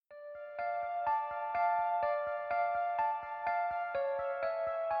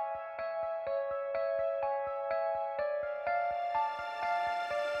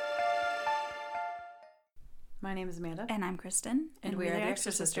My name is Amanda. And I'm Kristin. And we are the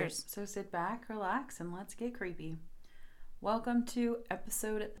Extra Sisters. So sit back, relax, and let's get creepy. Welcome to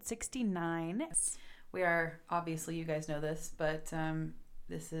episode 69. We are, obviously, you guys know this, but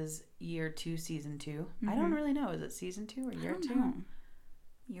this is year 2, season 2. Mm-hmm. I don't really know. Is it season 2 or year 2?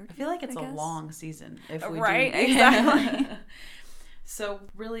 I feel like it's a long season. If we right, do. Exactly. So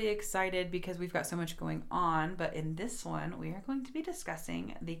really excited because we've got so much going on. But in this one, we are going to be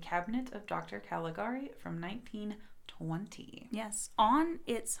discussing The Cabinet of Dr. Caligari from 1920. Yes, on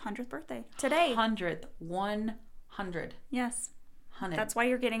its 100th birthday. Today. 100th. 100. Yes. 100. That's why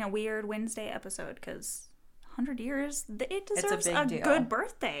you're getting a weird Wednesday episode, because 100 years, it deserves a deal. Good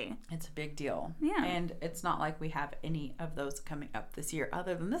birthday. It's a big deal. Yeah. And it's not like we have any of those coming up this year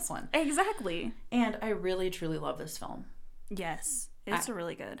other than this one. Exactly. And I really, truly love this film. Yes. It's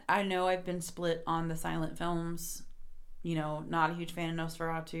really good. I know I've been split on the silent films. You know, not a huge fan of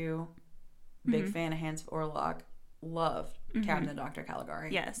Nosferatu. Big fan of Hands of Orlok. Love Cabinet of Dr.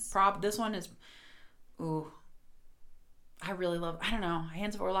 Caligari. Yes. This one is... Ooh. I really love... I don't know.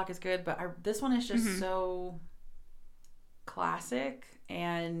 Hands of Orlok is good, but this one is just so classic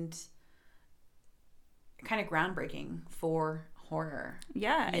and kind of groundbreaking for horror.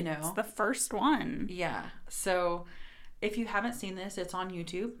 Yeah. It's the first one. Yeah. So... If you haven't seen this, it's on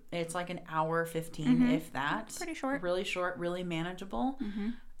YouTube. It's like an hour 15, if that. Pretty short. Really short, really manageable.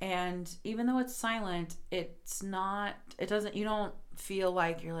 And even though it's silent, you don't feel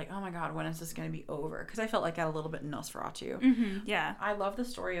like you're like, oh my God, when is this going to be over? Because I felt like that a little bit in Nosferatu. Yeah. I love the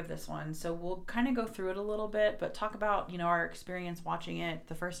story of this one. So we'll kind of go through it a little bit, but talk about, our experience watching it.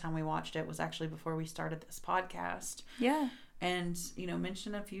 The first time we watched it was actually before we started this podcast. Yeah. And,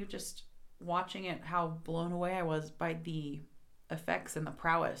 mention a few just... watching it, how blown away I was by the effects and the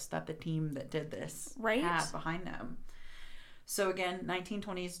prowess that the team that did this had behind them. So again,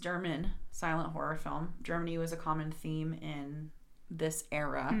 1920s German silent horror film. Germany was a common theme in this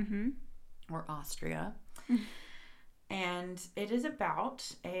era, or Austria. And it is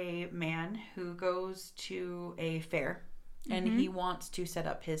about a man who goes to a fair and he wants to set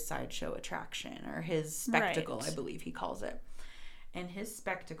up his sideshow attraction, or his spectacle, I believe he calls it. And his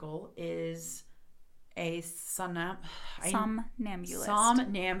spectacle is a somnambulist.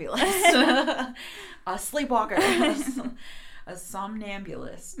 A sleepwalker. A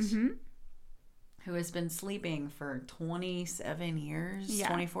somnambulist who has been sleeping for 27 years,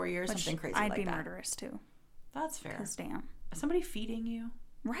 24 years, something crazy like that. I'd be murderous too. That's fair. Because damn. Is somebody feeding you?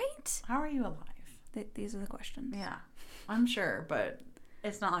 Right? How are you alive? These are the questions. Yeah, I'm sure, but...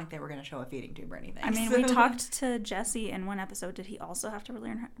 It's not like they were going to show a feeding tube or anything. I mean, we talked to Jesse in one episode. Did he also have to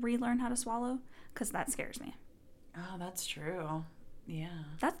relearn how to swallow? Because that scares me. Oh, that's true. Yeah.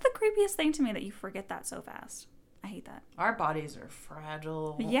 That's the creepiest thing to me, that you forget that so fast. I hate that. Our bodies are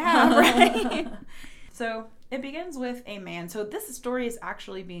fragile. Yeah, right. So it begins with a man. So this story is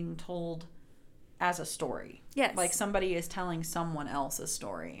actually being told as a story. Yes. Like somebody is telling someone else a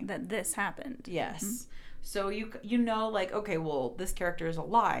story. That this happened. Yes. So you know, like, okay, well, this character is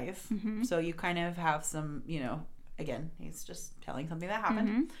alive. So you kind of have some, again, he's just telling something that happened.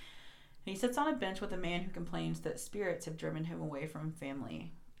 And he sits on a bench with a man who complains that spirits have driven him away from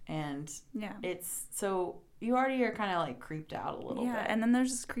family. And it's, so you already are kind of like creeped out a little bit. Yeah, and then there's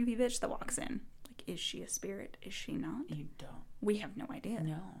this creepy bitch that walks in. Like, is she a spirit? Is she not? You don't. We have no idea.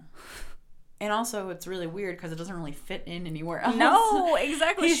 No. And also, it's really weird because it doesn't really fit in anywhere else. No,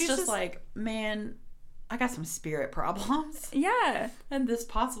 exactly. She's just like, man... I got some spirit problems. Yeah. And this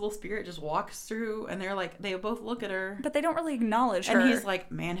possible spirit just walks through, and they're like, they both look at her. But they don't really acknowledge her. And he's like,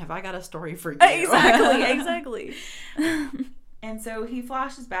 man, have I got a story for you. Exactly. And so he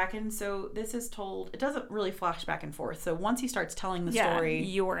flashes back, and so this is told, it doesn't really flash back and forth. So once he starts telling the story.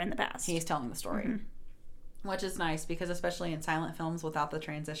 You're in the past. He's telling the story. Which is nice, because especially in silent films, without the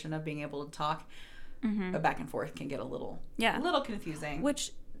transition of being able to talk, a back and forth can get a little confusing.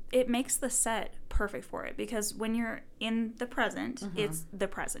 Which... it makes the set perfect for it, because when you're in the present, it's the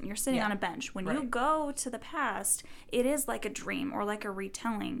present. You're sitting on a bench. When you go to the past, it is like a dream or like a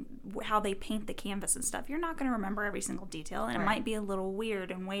retelling, how they paint the canvas and stuff. You're not going to remember every single detail, and it might be a little weird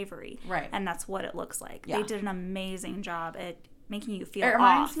and wavery. Right. And that's what it looks like. Yeah. They did an amazing job at making you feel off. It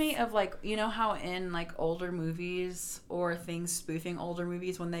reminds me of, like, how in, like, older movies or things spoofing older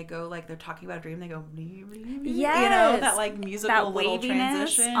movies, when they go, like, they're talking about a dream, they go, yes, that, like, musical that little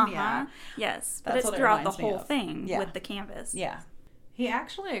transition. Yeah. Yes. But it's throughout the whole thing with the canvas. Yeah. He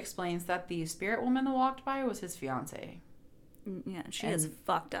actually explains that the spirit woman that walked by was his fiance. Yeah, she is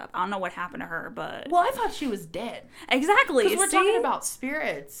fucked up. I don't know what happened to her, but... Well, I thought she was dead. Exactly. Because we're talking about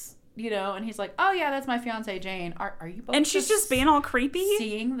spirits. and he's like, oh, yeah, that's my fiance, Jane. Are you both And she's just being all creepy?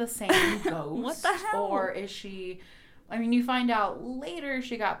 Seeing the same ghost? What the hell? Or is she... I mean, you find out later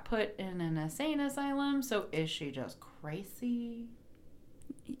she got put in an insane asylum, so is she just crazy?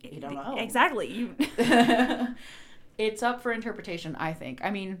 You don't know. Exactly. It's up for interpretation, I think. I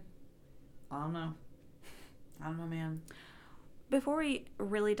mean, I don't know, man. Before we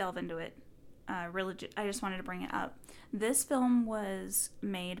really delve into it, I just wanted to bring it up. This film was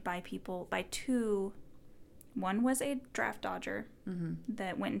made by two. One was a draft dodger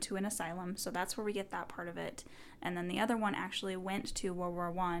that went into an asylum, so that's where we get that part of it. And then the other one actually went to World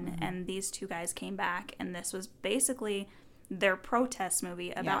War I, and these two guys came back, and this was basically their protest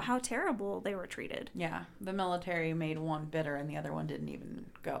movie about how terrible they were treated. Yeah, the military made one bitter, and the other one didn't even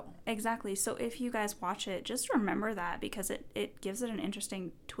go. Exactly. So if you guys watch it, just remember that, because it gives it an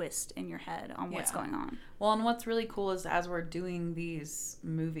interesting twist in your head on what's going on. Well, and what's really cool is as we're doing these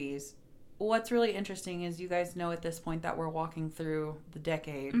movies, what's really interesting is you guys know at this point that we're walking through the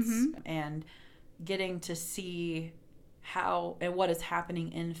decades and getting to see how and what is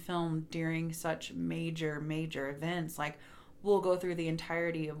happening in film during such major events. Like, we'll go through the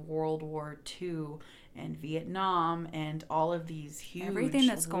entirety of World War II and Vietnam and all of these huge everything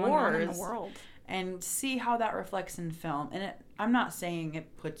that's going on in the world, and see how that reflects in film. And I'm not saying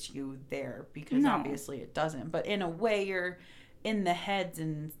it puts you there, because obviously it doesn't, but in a way you're in the heads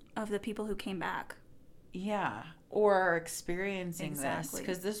and of the people who came back. Yeah, or are experiencing this,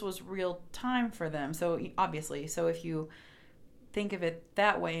 because this was real time for them. So obviously, so if you think of it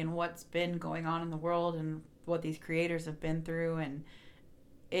that way and what's been going on in the world and what these creators have been through, and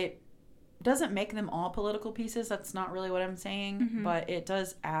it doesn't make them all political pieces. That's not really what I'm saying, but it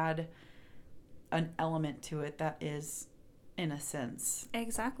does add an element to it that is, in a sense,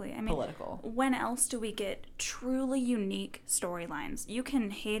 exactly. I mean, political. When else do we get truly unique storylines? You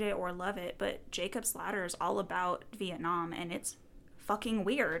can hate it or love it, but Jacob's Ladder is all about Vietnam, and it's fucking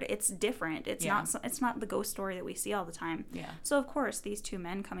weird. It's different. It's not the ghost story that we see all the time. Yeah. So of course, these two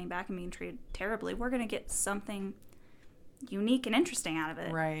men coming back and being treated terribly, we're gonna get something unique and interesting out of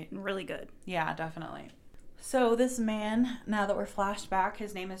it. Right. Really good. Yeah, definitely. So this man, now that we're flashed back,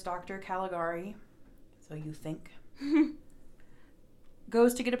 his name is Dr. Caligari. So you think.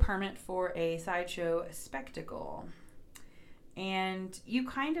 Goes to get a permit for a sideshow spectacle. And you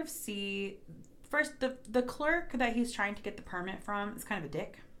kind of see, first, the clerk that he's trying to get the permit from is kind of a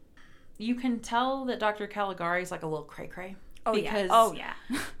dick. You can tell that Dr. Caligari is like a little cray-cray. Oh, because, yeah.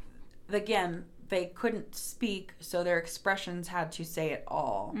 Again, they couldn't speak, so their expressions had to say it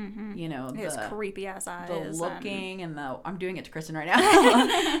all. You know, his creepy ass eyes, the looking, and the I'm doing it to Kristin right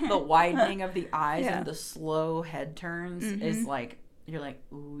now. The widening of the eyes and the slow head turns is like, you're like,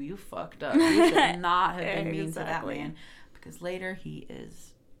 ooh, you fucked up. You should not have been mean to that man, because later he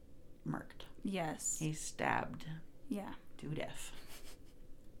is murked. Yes, he's stabbed. Yeah, to death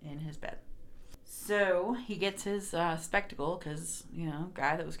in his bed. So he gets his spectacle, because, you know,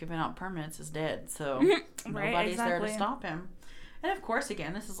 guy that was giving out permits is dead. So nobody's there to stop him. And of course,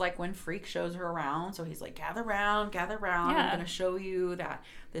 again, this is like when freak shows are around. So he's like, gather round. Yeah. I'm going to show you that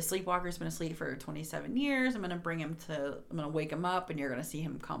this sleepwalker's been asleep for 27 years. I'm going to wake him up, and you're going to see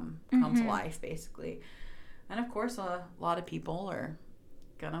him come to life, basically. And of course, a lot of people are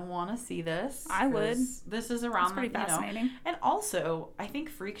gonna want to see this. I would. This is around, pretty fascinating. And also, I think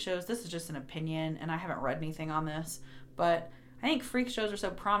freak shows, this is just an opinion, and I haven't read anything on this, but I think freak shows are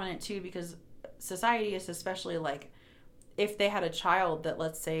so prominent too because society is, especially like if they had a child that,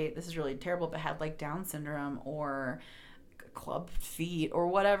 let's say, this is really terrible, but had like Down syndrome or club feet or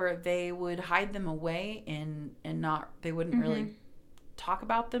whatever, they would hide them away and they wouldn't really talk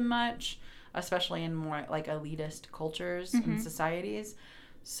about them much, especially in more like elitist cultures and societies.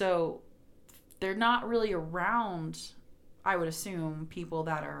 So they're not really around, I would assume, people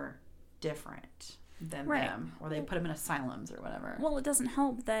that are different than them, or they put them in asylums or whatever. Well, it doesn't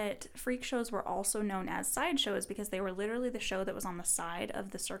help that freak shows were also known as sideshows because they were literally the show that was on the side of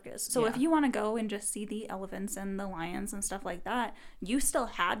the circus. So if you want to go and just see the elephants and the lions and stuff like that, you still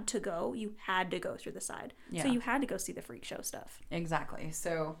had to go. You had to go through the side. Yeah. So you had to go see the freak show stuff. Exactly.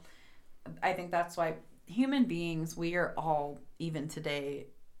 So I think that's why human beings, we are all, even today,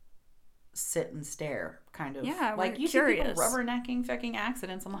 sit and stare, kind of. Yeah, like you curious. See people rubbernecking fucking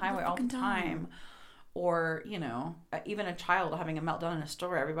accidents on the highway all the time. Or, you know, even a child having a meltdown in a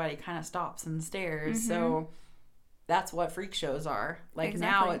store, everybody kind of stops and stares. So that's what freak shows are. Like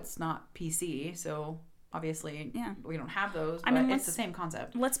now it's not PC, so Obviously, we don't have those, but it's the same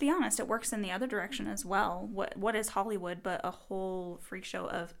concept. Let's be honest, it works in the other direction as well. What is Hollywood but a whole freak show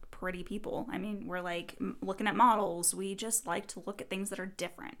of pretty people? I mean, we're like looking at models. We just like to look at things that are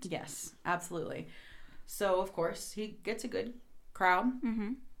different. Yes, absolutely. So, of course, he gets a good crowd,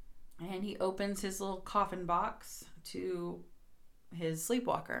 and he opens his little coffin box to his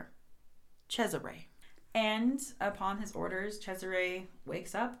sleepwalker, Cesare. And upon his orders, Cesare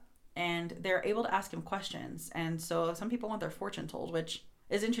wakes up, and they're able to ask him questions. And so some people want their fortune told, which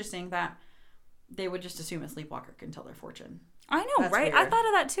is interesting that they would just assume a sleepwalker can tell their fortune. I know, that's right? Weird. I thought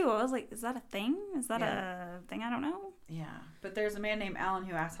of that too. I was like, is that a thing? Is that a thing? I don't know. Yeah. But there's a man named Alan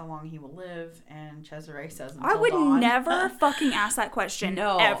who asks how long he will live, and Cesare says until I would dawn. Never fucking ask that question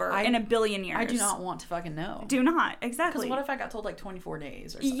ever in a billion years. I do not want to fucking know. Do not. Exactly. Because what if I got told like 24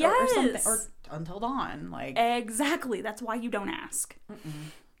 days or something? Or until dawn. Like exactly. That's why you don't ask.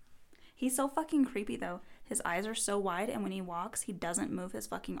 He's so fucking creepy though. His eyes are so wide, and when he walks, he doesn't move his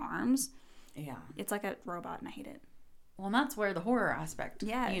fucking arms. Yeah. It's like a robot, and I hate it. Well, and that's where the horror aspect.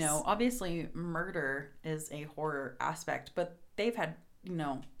 Yes. You know, obviously murder is a horror aspect, but they've had, you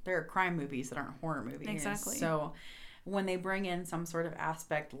know, there are crime movies that aren't horror movies. Exactly. So when they bring in some sort of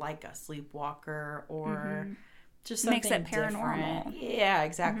aspect like a sleepwalker or just something makes it paranormal. Different. Yeah,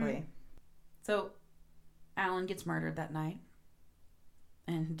 exactly. So Alan gets murdered that night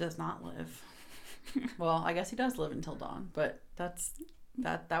and does not live. Well, I guess he does live until dawn, but that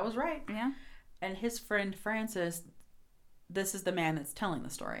was right. Yeah. And his friend Francis, this is the man that's telling the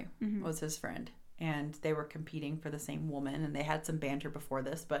story, was his friend. And they were competing for the same woman, and they had some banter before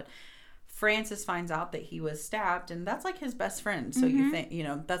this, but Francis finds out that he was stabbed, and that's like his best friend. So you think, you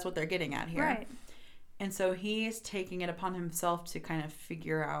know, that's what they're getting at here. Right. And so he's taking it upon himself to kind of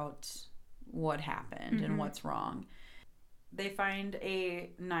figure out what happened and what's wrong. They find a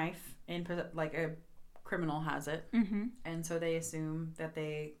knife in, like a criminal has it. And so they assume that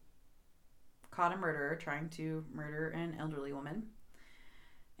they caught a murderer trying to murder an elderly woman.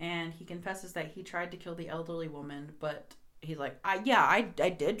 And he confesses that he tried to kill the elderly woman, but he's like, I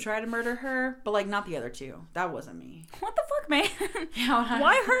did try to murder her, but like not the other two. That wasn't me. What the fuck, man?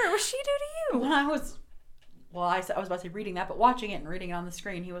 Why her? What'd she do to you? When I was about to say reading that, but watching it and reading it on the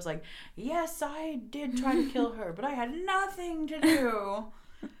screen, he was like, yes, I did try to kill her, but I had nothing to do.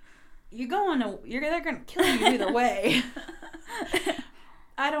 They're going to kill you either way.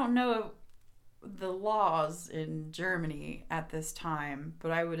 I don't know the laws in Germany at this time,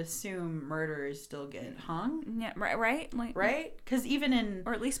 but I would assume murderers still get hung. Yeah, right? Like, right? Because even in...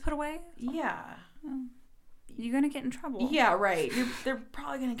 Or at least put away? Yeah. Oh. You're going to get in trouble. Yeah, right. They're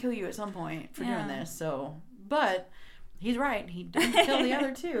probably going to kill you at some point for doing this, so... But he's right. He didn't kill the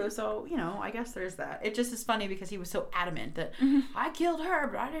other two, so, you know, I guess there's that. It just is funny because he was so adamant that I killed her,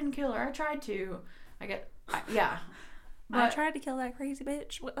 but I didn't kill her. I tried to. Yeah. But, I tried to kill that crazy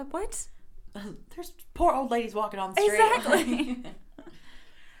bitch. What? There's poor old ladies walking on the street. Exactly.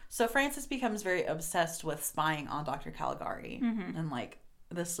 So Francis becomes very obsessed with spying on Dr. Caligari and like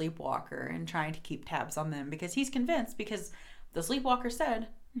the sleepwalker and trying to keep tabs on them because he's convinced because the sleepwalker said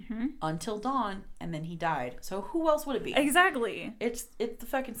until dawn and then he died. So who else would it be? Exactly. It's the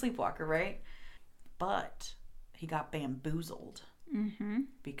fucking sleepwalker, right? But he got bamboozled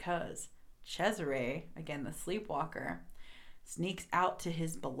because Cesare, again the sleepwalker, sneaks out to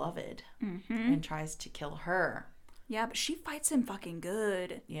his beloved and tries to kill her. Yeah, but she fights him fucking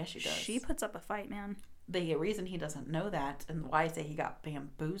good. Yeah, she does. She puts up a fight, man. The reason he doesn't know that and why I say he got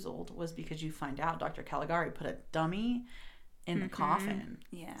bamboozled was because you find out Dr. Caligari put a dummy in the coffin.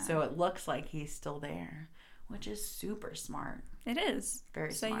 Yeah. So it looks like he's still there, which is super smart. It is.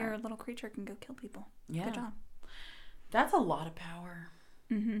 Very smart. So your little creature can go kill people. Yeah. Good job. That's a lot of power.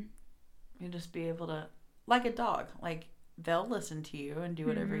 You just be able to, like a dog, like they'll listen to you and do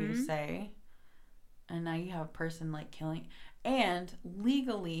whatever you say. And now you have a person like killing. And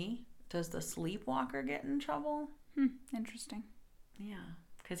legally, does the sleepwalker get in trouble? Interesting. Yeah.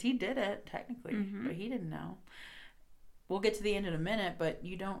 Because he did it, technically. But he didn't know. We'll get to the end in a minute, but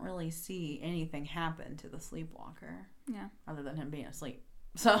you don't really see anything happen to the sleepwalker. Yeah. Other than him being asleep.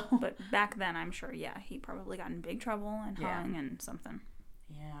 So. But back then, I'm sure, yeah, he probably got in big trouble and hung and something.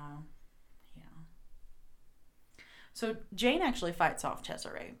 Yeah. So Jane actually fights off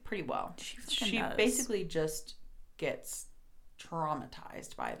Cesare pretty well. She basically just gets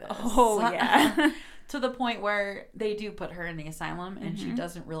traumatized by this. Oh, yeah. To the point where they do put her in the asylum and she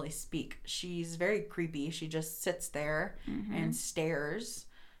doesn't really speak. She's very creepy. She just sits there and stares,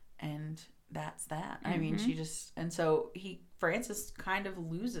 and that's that. I mean, she just... And so Francis kind of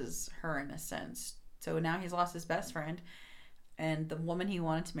loses her in a sense. So now he's lost his best friend. and the woman he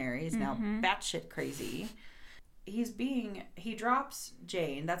wanted to marry is now batshit crazy. He drops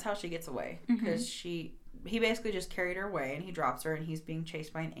Jane. That's how she gets away, because he basically just carried her away, and he drops her, and he's being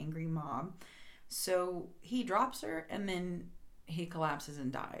chased by an angry mob. So he drops her, and then he collapses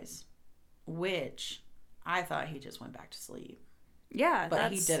and dies, which I thought he just went back to sleep. Yeah,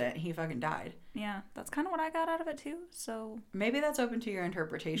 but he didn't. He fucking died. Yeah, that's kind of what I got out of it too. So maybe that's open to your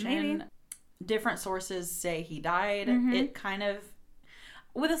interpretation. Maybe. Different sources say he died. It kind of,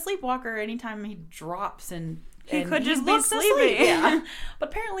 with a sleepwalker, anytime he drops and he could just be sleeping. Yeah, but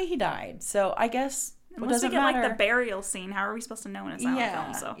apparently he died. So I guess unless we get like the burial scene, how are we supposed to know in a silent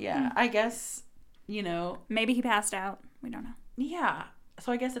film? So yeah, I guess maybe he passed out. We don't know. Yeah,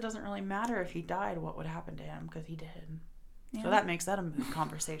 so I guess it doesn't really matter if he died. What would happen to him, because he did. Yeah. So that makes that a moot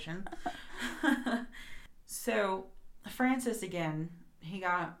conversation. So Francis, again, he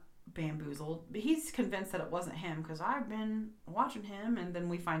got bamboozled. But he's convinced that it wasn't him, because I've been watching him, and then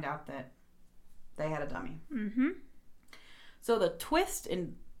we find out that they had a dummy. So the twist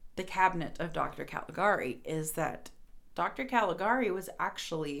in the cabinet of Dr. Caligari is that Dr. Caligari was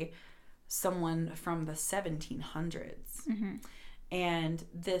actually someone from the 1700s. And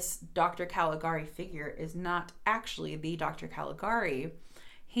this Dr. Caligari figure is not actually the Dr. Caligari.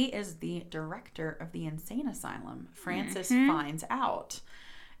 He is the director of the insane asylum. Francis finds out.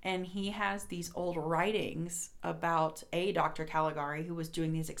 And he has these old writings about a Dr. Caligari who was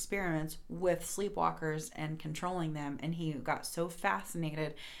doing these experiments with sleepwalkers and controlling them. And he got so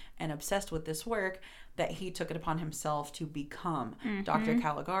fascinated and obsessed with this work that he took it upon himself to become Dr.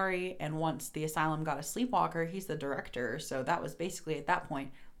 Caligari. And once the asylum got a sleepwalker, he's the director. So that was basically, at that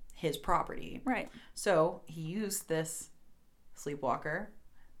point, his property. Right. So he used this sleepwalker,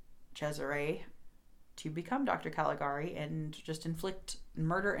 Cesare, to become Dr. Caligari and just inflict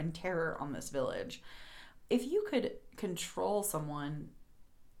murder and terror on this village. If you could control someone,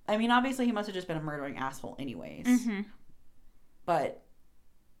 I mean, obviously he must have just been a murdering asshole anyways. But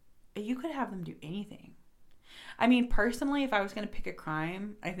you could have them do anything. I mean, personally, if I was going to pick a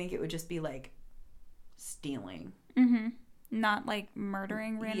crime, I think it would just be like stealing. Not like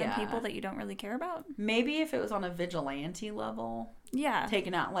murdering random people that you don't really care about. Maybe if it was on a vigilante level. Yeah.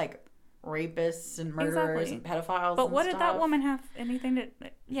 Taking out like rapists and murderers and pedophiles. But what did that woman have anything to?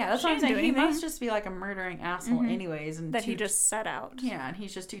 Yeah, that's what I'm saying. He must just be like a murdering asshole, anyways, and that he just set out. Yeah, and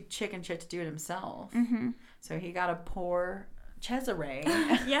he's just too chicken shit to do it himself. So he got a poor Cesare,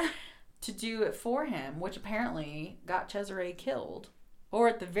 to do it for him, which apparently got Cesare killed, or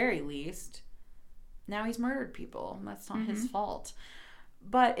at the very least, now he's murdered people. And that's not his fault.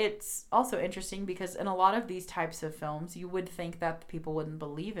 But it's also interesting because in a lot of these types of films, you would think that the people wouldn't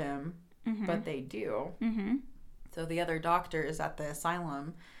believe him, but they do. So the other doctors at the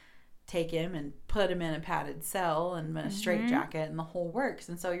asylum take him and put him in a padded cell and in a straitjacket, and the whole works.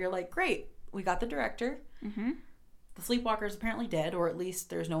 And so you're like, great, we got the director. The sleepwalker's apparently dead, or at least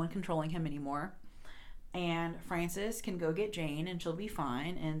there's no one controlling him anymore. And Francis can go get Jane, and she'll be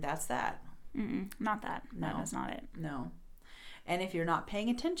fine, and that's that. Not that. No. That is not it. No. And if you're not paying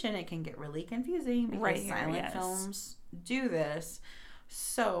attention, it can get really confusing because silent films do this.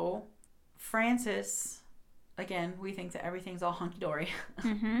 So, Francis, again, we think that everything's all hunky-dory.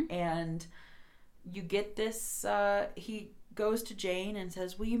 And you get this, he goes to Jane and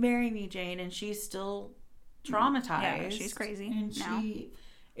says, will you marry me, Jane? And she's still traumatized. Yeah, she's crazy. And she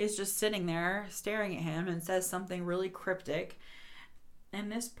is just sitting there staring at him and says something really cryptic.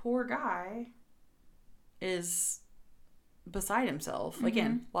 And this poor guy is beside himself.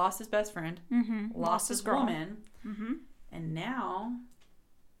 Again, lost his best friend, lost his woman, and now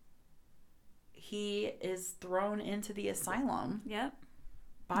he is thrown into the asylum. Yep.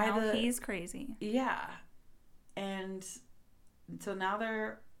 He's crazy. Yeah. And so now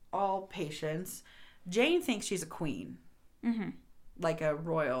they're all patients. Jane thinks she's a queen. Like a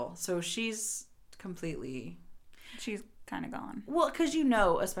royal. So she's kind of gone. Well, because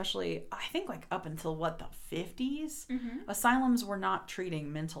especially, I think like up until the 50s, asylums were not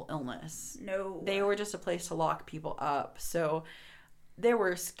treating mental illness. No. They were just a place to lock people up. So there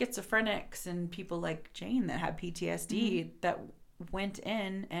were schizophrenics and people like Jane that had PTSD that went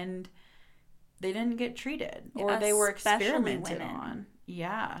in and they didn't get treated. Or they were experimented on.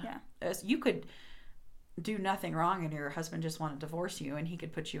 Yeah. You could do nothing wrong and your husband just want to divorce you and he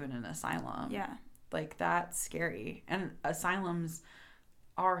could put you in an asylum. Yeah. Like, that's scary. And asylums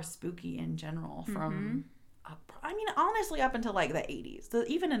are spooky in general from, honestly, up until, like, the 80s.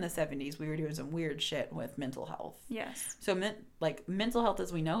 Even in the 70s, we were doing some weird shit with mental health. Yes. So, mental health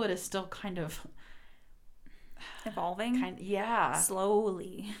as we know it is still kind of evolving. Yeah.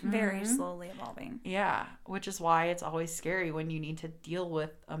 Slowly. Very slowly evolving. Yeah. Which is why it's always scary when you need to deal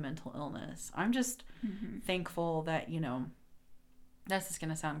with a mental illness. I'm just thankful that, you know, this is going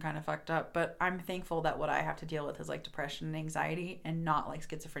to sound kind of fucked up, but I'm thankful that what I have to deal with is like depression and anxiety and not like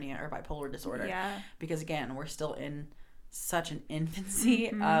schizophrenia or bipolar disorder. Yeah. Because again, we're still in such an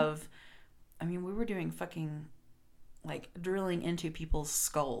infancy of, I mean, we were doing fucking like drilling into people's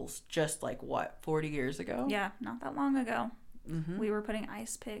skulls just like what, 40 years ago? Yeah, not that long ago. We were putting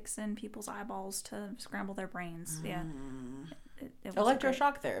ice picks in people's eyeballs to scramble their brains. Yeah. It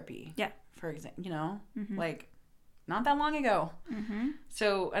electroshock therapy. Yeah. For example, you know, like not that long ago.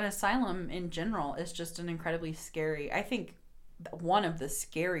 So an asylum in general is just an incredibly scary, I think one of the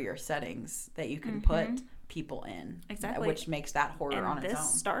scarier settings that you can put people in. Exactly. Which makes that horror on its own.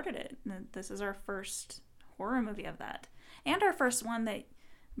 This started it. This is our first horror movie of that. And our first one that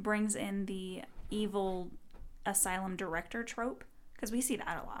brings in the evil asylum director trope. Because we see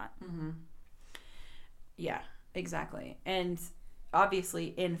that a lot. Yeah, exactly. And obviously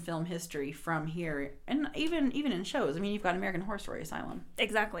in film history from here, and even in shows, I mean, you've got American Horror Story Asylum.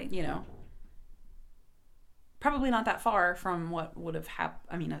 Exactly. You know, probably not that far from what would have happened.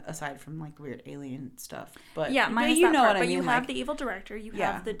 I mean, aside from like weird alien stuff, but yeah, but you know what I mean. But you have like, the evil director, you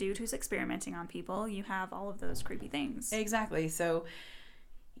have the dude who's experimenting on people, you have all of those creepy things. Exactly. So,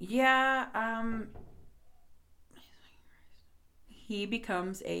 yeah, he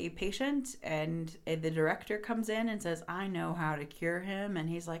becomes a patient, and the director comes in and says, "I know how to cure him," and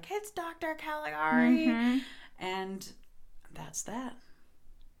he's like, "It's Dr. Caligari," and that's that.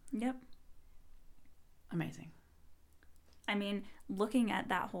 Yep. Amazing. I mean, looking at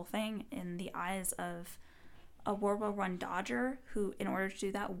that whole thing in the eyes of a World War I Dodger who, in order to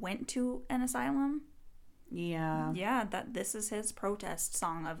do that, went to an asylum. Yeah. Yeah, that this is his protest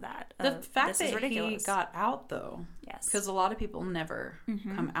song of that. The fact that he got out, though. Yes. Because a lot of people never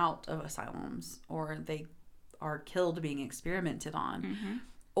come out of asylums, or they are killed being experimented on.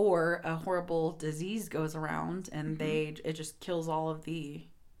 Or a horrible disease goes around and it just kills all of the...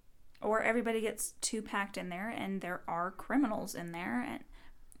 Or everybody gets too packed in there, and there are criminals in there.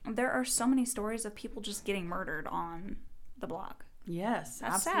 And there are so many stories of people just getting murdered on the block. Yes,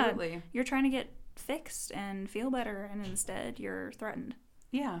 that's absolutely. Sad. You're trying to get fixed and feel better, and instead you're threatened.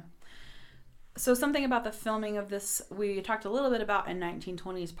 Yeah. So something about the filming of this, we talked a little bit about in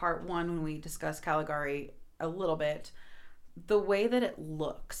 1920s Part 1 when we discussed Caligari a little bit. The way that it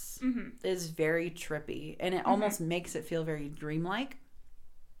looks is very trippy, and it almost makes it feel very dreamlike.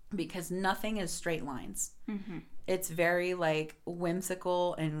 Because nothing is straight lines. It's very like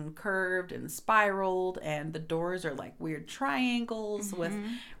whimsical and curved and spiraled, and the doors are like weird triangles with,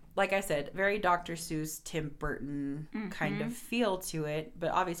 like I said, very Dr. Seuss, Tim Burton kind of feel to it.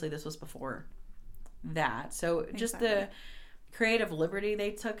 But obviously this was before that. So just the creative liberty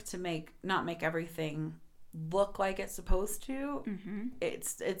they took to not make everything look like it's supposed to.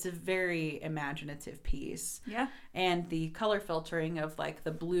 It's a very imaginative piece. Yeah. And the color filtering of like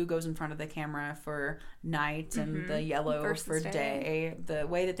the blue goes in front of the camera for night and the yellow versus for day. The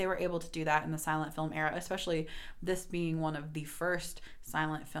way that they were able to do that in the silent film era, especially this being one of the first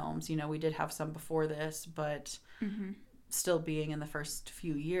silent films. You know, we did have some before this, but still being in the first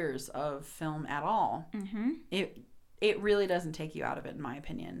few years of film at all, it really doesn't take you out of it, in my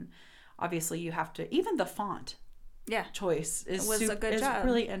opinion. Obviously, you have to... Even the font choice is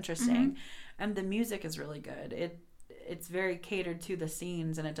really interesting. And the music is really good. It's very catered to the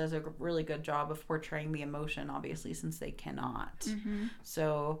scenes, and it does a really good job of portraying the emotion, obviously, since they cannot.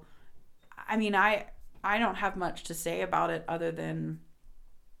 So, I mean, I don't have much to say about it other than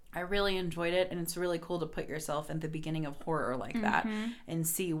I really enjoyed it, and it's really cool to put yourself in the beginning of horror like that and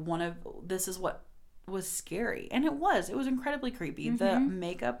see this is what was scary. And it was incredibly creepy. The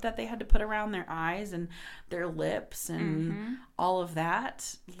makeup that they had to put around their eyes and their lips and all of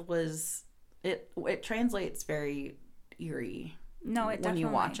that was it translates very eerie. No, it when you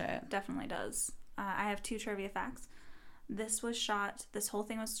watch it definitely does. I have 2 trivia facts. This whole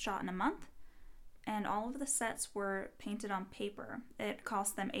thing was shot in a month, and all of the sets were painted on paper. It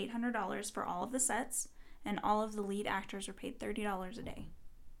cost them $800 for all of the sets, and all of the lead actors were paid $30 a day.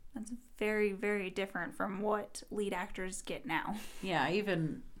 That's very, very different from what lead actors get now. Yeah,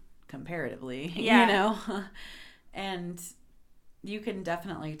 even comparatively, you know. And you can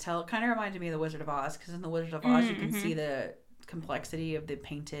definitely tell. It kind of reminded me of The Wizard of Oz, because in The Wizard of Oz, you can see the complexity of the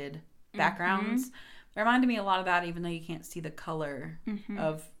painted backgrounds. It reminded me a lot of that, even though you can't see the color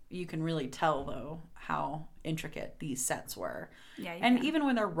of... You can really tell, though, how intricate these sets were. Yeah, and even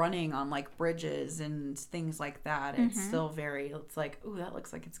when they're running on, like, bridges and things like that, it's still it's like, ooh, that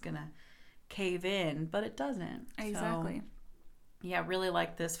looks like it's going to cave in, but it doesn't. Exactly. So, yeah, really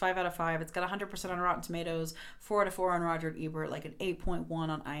like this. 5 out of 5. It's got 100% on Rotten Tomatoes, 4 out of 4 on Roger Ebert, like an 8.1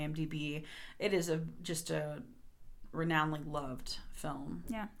 on IMDb. It is just a renownedly loved film.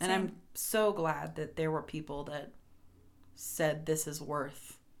 Yeah. And same. I'm so glad that there were people that said this is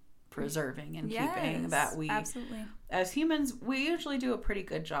worth preserving and keeping, that we absolutely, as humans, we usually do a pretty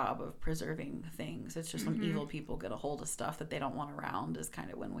good job of preserving things. It's just when evil people get a hold of stuff that they don't want around is kind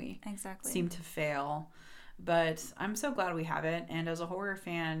of when we seem to fail. But I'm so glad we have it, and as a horror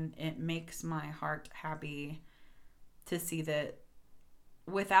fan, it makes my heart happy to see that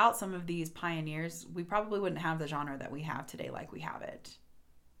without some of these pioneers, we probably wouldn't have the genre that we have today like we have it.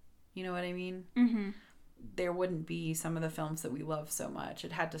 You know what I mean? Mm-hmm. There wouldn't be some of the films that we love so much.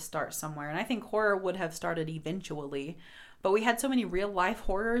 It had to start somewhere. And I think horror would have started eventually. But we had so many real life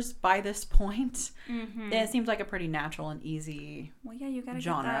horrors by this point. Mm-hmm. It seems like a pretty natural and easy genre. Well, yeah, you got to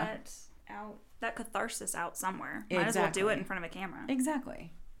get that out. That catharsis out somewhere. Might as well do it in front of a camera.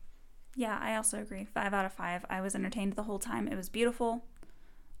 Exactly. Yeah, I also agree. 5 out of 5. I was entertained the whole time. It was beautiful.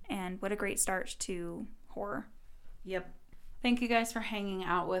 And what a great start to horror. Yep. Thank you guys for hanging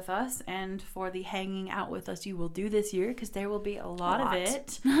out with us, and for the hanging out with us you will do this year, because there will be a lot of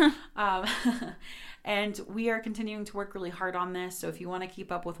it. And we are continuing to work really hard on this, so if you want to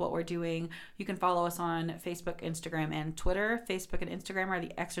keep up with what we're doing, you can follow us on Facebook, Instagram, and Twitter. Facebook and Instagram are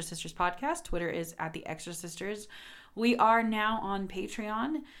the Extra Sisters Podcast. Twitter is at the Extra Sisters. We are now on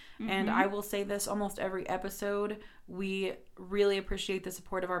Patreon, and I will say this almost every episode. We really appreciate the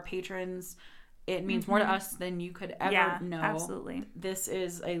support of our patrons. It means more to us than you could ever know. Absolutely. This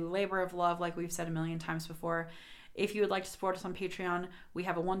is a labor of love, like we've said a million times before. If you would like to support us on Patreon, we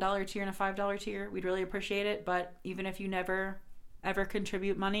have a $1 tier and a $5 tier. We'd really appreciate it. But even if you never, ever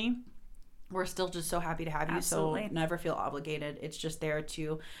contribute money, we're still just so happy to have you. Absolutely. So never feel obligated. It's just there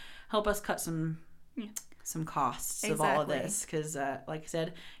to help us cut some costs of all of this, because like I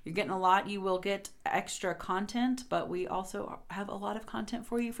said, you're getting a lot. You will get extra content, but we also have a lot of content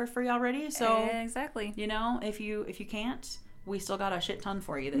for you for free already. So exactly, you know, if you can't, we still got a shit ton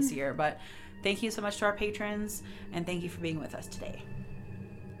for you this year. But thank you so much to our patrons, and thank you for being with us today.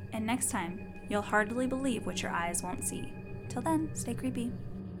 And next time, you'll hardly believe what your eyes won't see. Till then, stay creepy.